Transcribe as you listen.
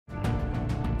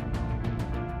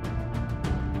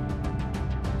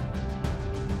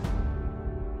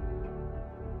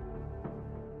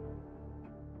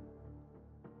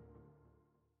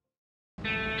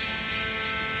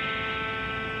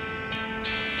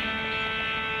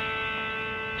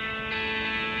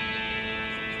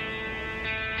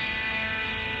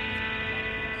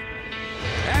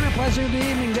a pleasant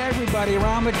evening to everybody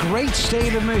around the great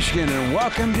state of Michigan, and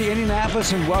welcome to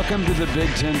Indianapolis and welcome to the Big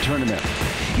Ten Tournament.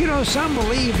 You know, some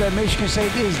believe that Michigan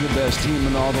State is the best team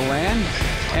in all the land,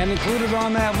 and included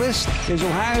on that list is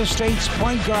Ohio State's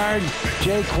point guard,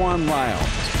 Jaquan Lyle.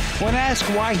 When asked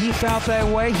why he felt that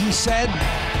way, he said,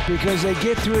 because they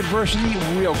get through adversity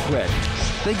real quick.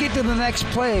 They get to the next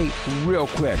play real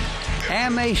quick,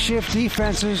 and they shift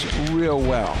defenses real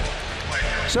well.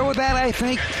 So with that, I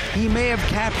think he may have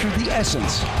captured the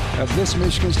essence of this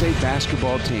Michigan State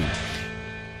basketball team.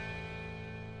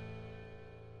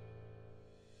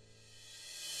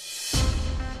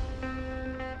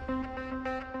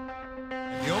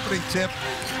 The opening tip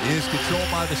is controlled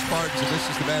by the Spartans, and this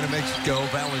is the man who makes it go,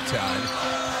 Valentine.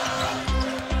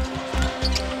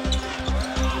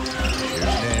 Here's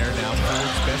Nair, now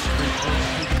Ford's best three-point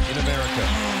shooter in America.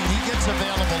 He gets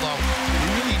available, though. He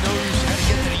really knows how to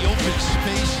get to the open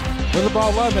space. With the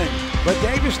ball loving, but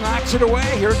Davis knocks it away.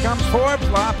 Here comes Forbes,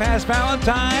 lob pass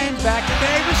Valentine, back to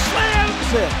Davis,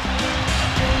 slams it.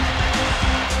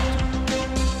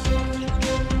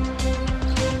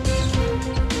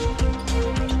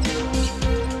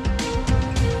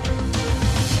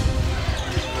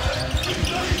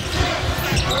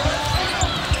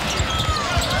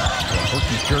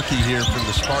 Jerky here from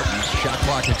the Spartans. Shot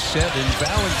clock at 7.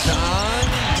 Valentine.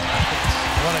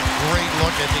 What a great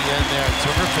look at the end there.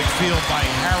 Terrific field by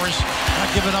Harris.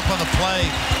 Not giving up on the play.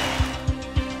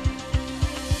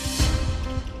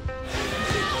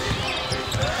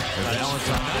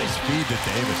 Valentine, nice feed to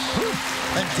Davis.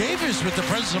 And Davis with the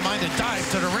presence of mind to dive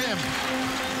to the rim.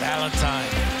 Valentine.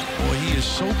 Boy, he is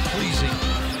so pleasing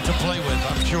to play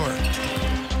with, I'm sure.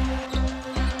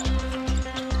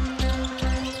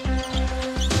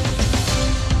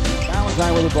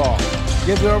 With the ball,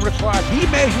 gives it over to Clark. He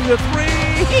measures a three.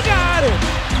 He got it.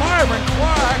 Marvin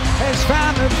Clark has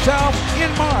found himself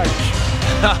in March.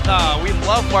 We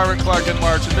love Marvin Clark in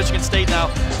March. And Michigan State now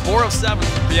 4 of 7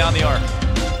 beyond the arc.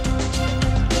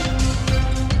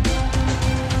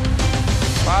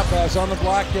 Pop pass on the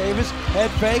block. Davis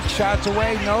head fake, shots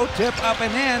away, no tip up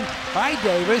and in by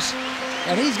Davis,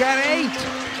 and he's got 8.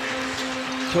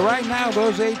 So right now,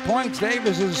 those 8 points,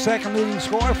 Davis is the second leading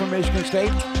scorer for Michigan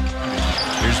State.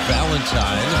 Here's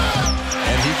Valentine,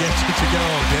 and he gets it to go.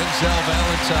 Denzel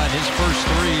Valentine, his first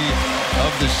 3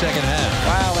 of the second half.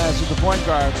 Lyle as the point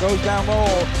guard, goes down low.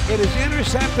 It is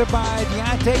intercepted by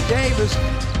Deontay Davis.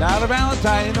 Now to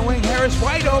Valentine in the wing. Harris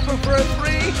wide open for a 3.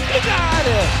 He got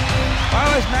it.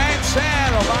 Well, as Matt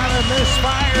said, a lot of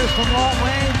misfires from long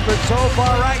range, but so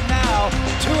far right now,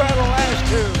 2 out of the last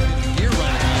 2. Gear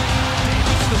running.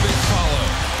 That's the big follow.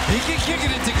 He can kick it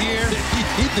into gear.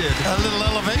 He did. A little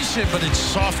elevation, but it's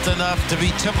soft enough to be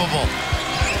tippable.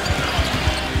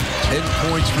 10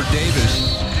 points for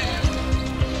Davis.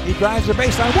 He drives the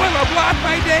baseline. What a block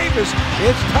by Davis.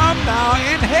 It's Tum now,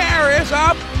 and Harris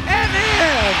up and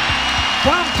in.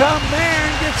 Tum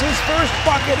man gets his first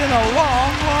bucket in a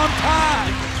long, long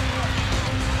time.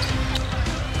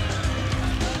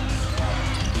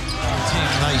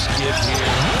 Nice give here.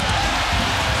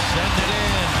 Send it in.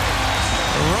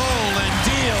 Roll and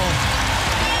deal.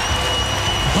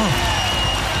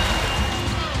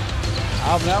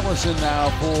 Alvin Ellison now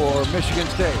for Michigan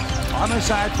State. On the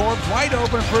side, Forbes wide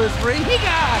open for a 3. He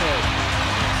got it.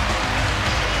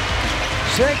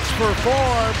 6 for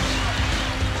Forbes.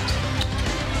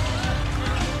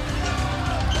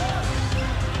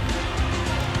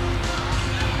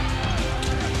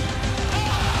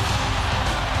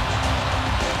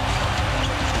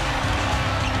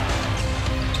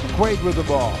 McQuaid with the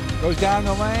ball. Goes down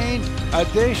the lane. A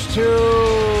dish to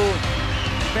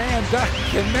Van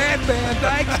Dyke. And Matt Van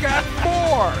Dyke's got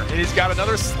 4. And he's got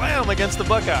another slam against the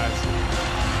Buckeyes.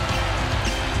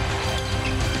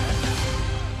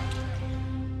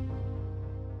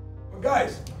 Well,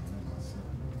 guys,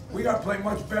 we got to play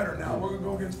much better now. We're going to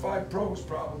go against 5 pros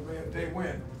probably if they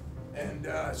win. And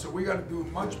so we got to do a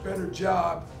much better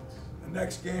job the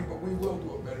next game, but we will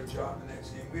do a better job the next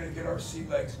game. We got to get our sea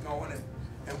legs going,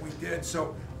 and we did.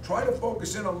 So try to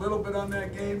focus in a little bit on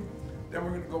that game. Then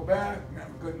we're going to go back, have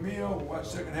a good meal, we'll watch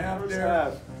second half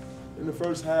there. In the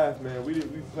first half, man, we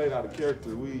played out of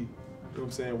character. You know what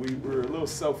I'm saying? We were a little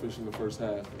selfish in the first half.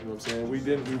 You know what I'm saying? We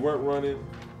weren't running,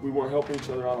 we weren't helping each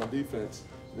other out on defense.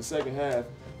 In the second half,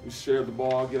 we shared the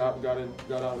ball, got out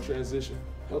in transition,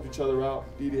 helped each other out.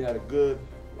 Dede had a good,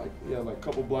 like a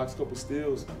couple blocks, couple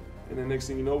steals. And then next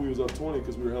thing you know, we was up 20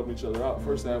 because we were helping each other out.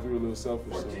 First half, we were a little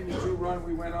selfish. 14-2 run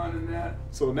we went on in that.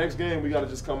 So next game, we got to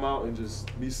just come out and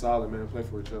just be solid, man, play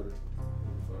for each other.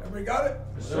 Everybody got it?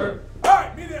 Yes, sir. All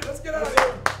right, meet it. Let's get out of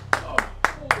here. Oh.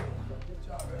 Good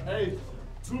job, man. Hey,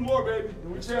 2 more, baby.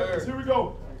 And we champions. Here we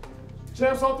go.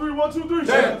 Champs on 3. 1, 2, 3.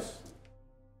 Champs.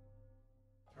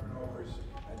 Turnovers.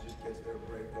 That just gets their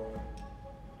break going.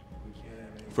 We can't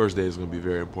have any. First day is going to be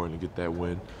very important to get that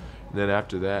win. And then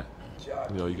after that,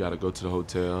 you know, you got to go to the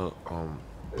hotel,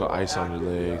 put ice on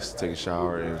your legs, take a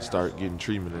shower, and start getting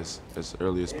treatment as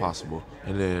early as possible.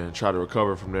 And then try to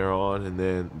recover from there on. And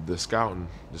then the scouting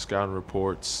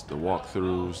reports, the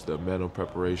walkthroughs, the mental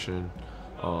preparation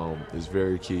is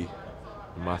very key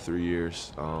in my 3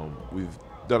 years. We've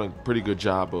done a pretty good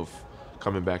job of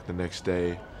coming back the next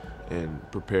day and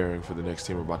preparing for the next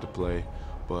team we're about to play.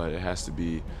 But it has to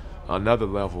be another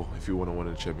level if you want to win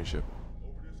a championship.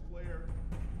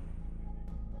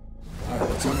 All right,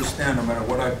 let's understand, no matter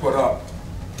what I put up,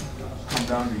 come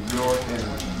down to your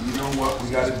energy. You know what we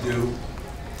got to do.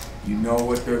 You know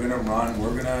what they're going to run.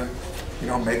 We're going to, you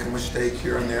know, make a mistake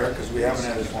here and there because we haven't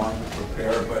had as long to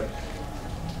prepare, but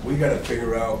we got to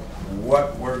figure out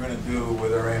what we're going to do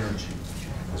with our energy.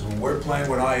 Because when we're playing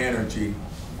with high energy,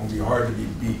 it will be hard to be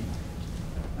beat.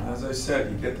 And as I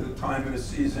said, you get to the time of the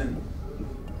season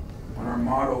when our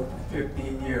motto for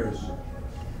 15 years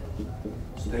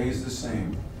stays the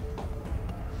same.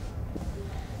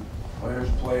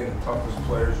 Players play, the toughest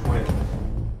players win.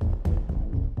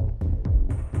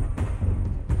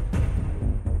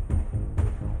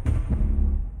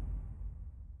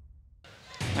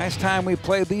 Last time we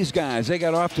played these guys, they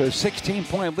got off to a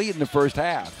 16-point lead in the first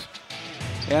half.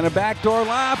 And a backdoor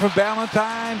lob from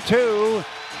Valentine to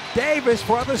Davis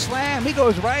for the slam. He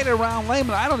goes right around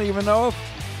Lehman. I don't even know if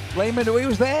Lehman knew he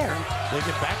was there. They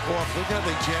can back off. Look how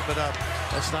they jam it up.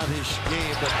 That's not his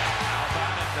game, but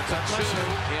That's a 2.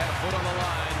 He had a foot on the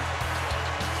line.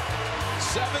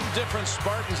 7 different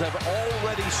Spartans have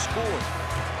already scored.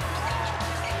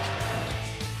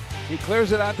 He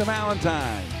clears it out to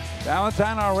Valentine.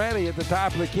 Valentine already at the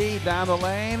top of the key, down the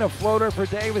lane, a floater for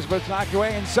Davis, but it's knocked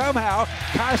away, and somehow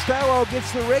Costello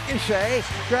gets the ricochet,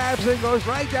 grabs it, goes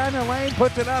right down the lane,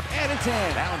 puts it up, and it's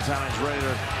in. Valentine's ready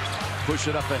to push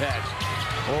it up ahead.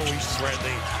 oh, he's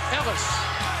friendly. Ellis.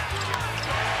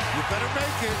 You better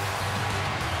make it.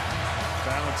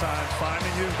 Valentine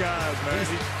finding his guys, man.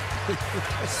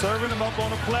 Serving them up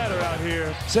on a platter out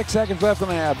here. 6 seconds left in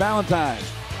the half. Valentine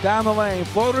down the lane,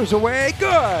 floaters away,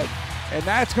 good. And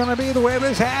that's going to be the way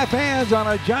this half ends, on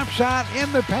a jump shot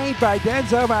in the paint by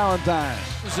Denzel Valentine.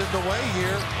 He's in the way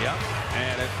here. Yep,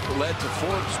 and it led to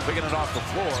Forbes picking it off the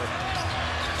floor.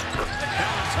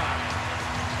 Valentine.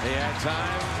 He had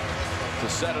time to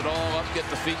set it all up, get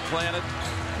the feet planted,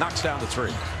 knocks down the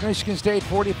 3. Michigan State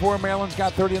 44, Maryland's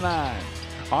got 39.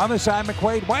 On the side,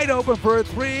 McQuaid wide open for a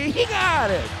 3. He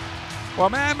got it. Well,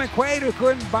 Matt McQuaid, who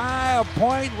couldn't buy a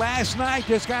point last night,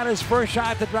 just got his first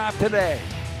shot to drop today.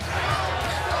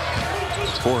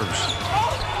 Forbes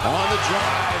on the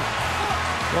drive.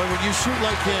 Boy, when you shoot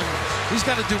like him, he's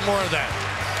got to do more of that.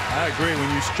 I agree. When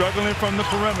you're struggling from the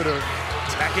perimeter,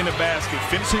 attacking the basket,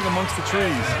 finishing amongst the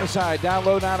trees. The side, down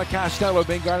low now to Costello,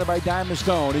 being guarded by Diamond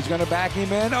Stone. He's going to back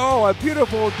him in. Oh, a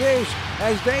beautiful dish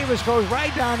as Davis goes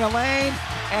right down the lane,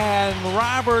 and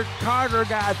Robert Carter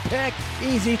got picked.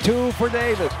 Easy 2 for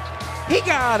Davis. He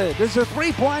got it. This is a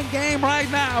 3-point game right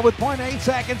now with 0.8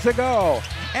 seconds to go.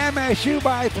 MSU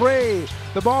by 3.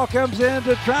 The ball comes in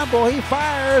to Trumbull. He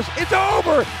fires. It's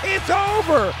over. It's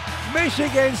over.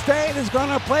 Michigan State is going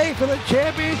to play for the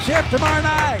championship tomorrow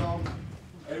night.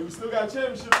 Hey, we still got a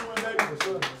championship to win,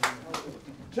 baby.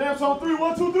 Champs on 3.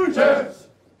 1, 2, 3. Champs.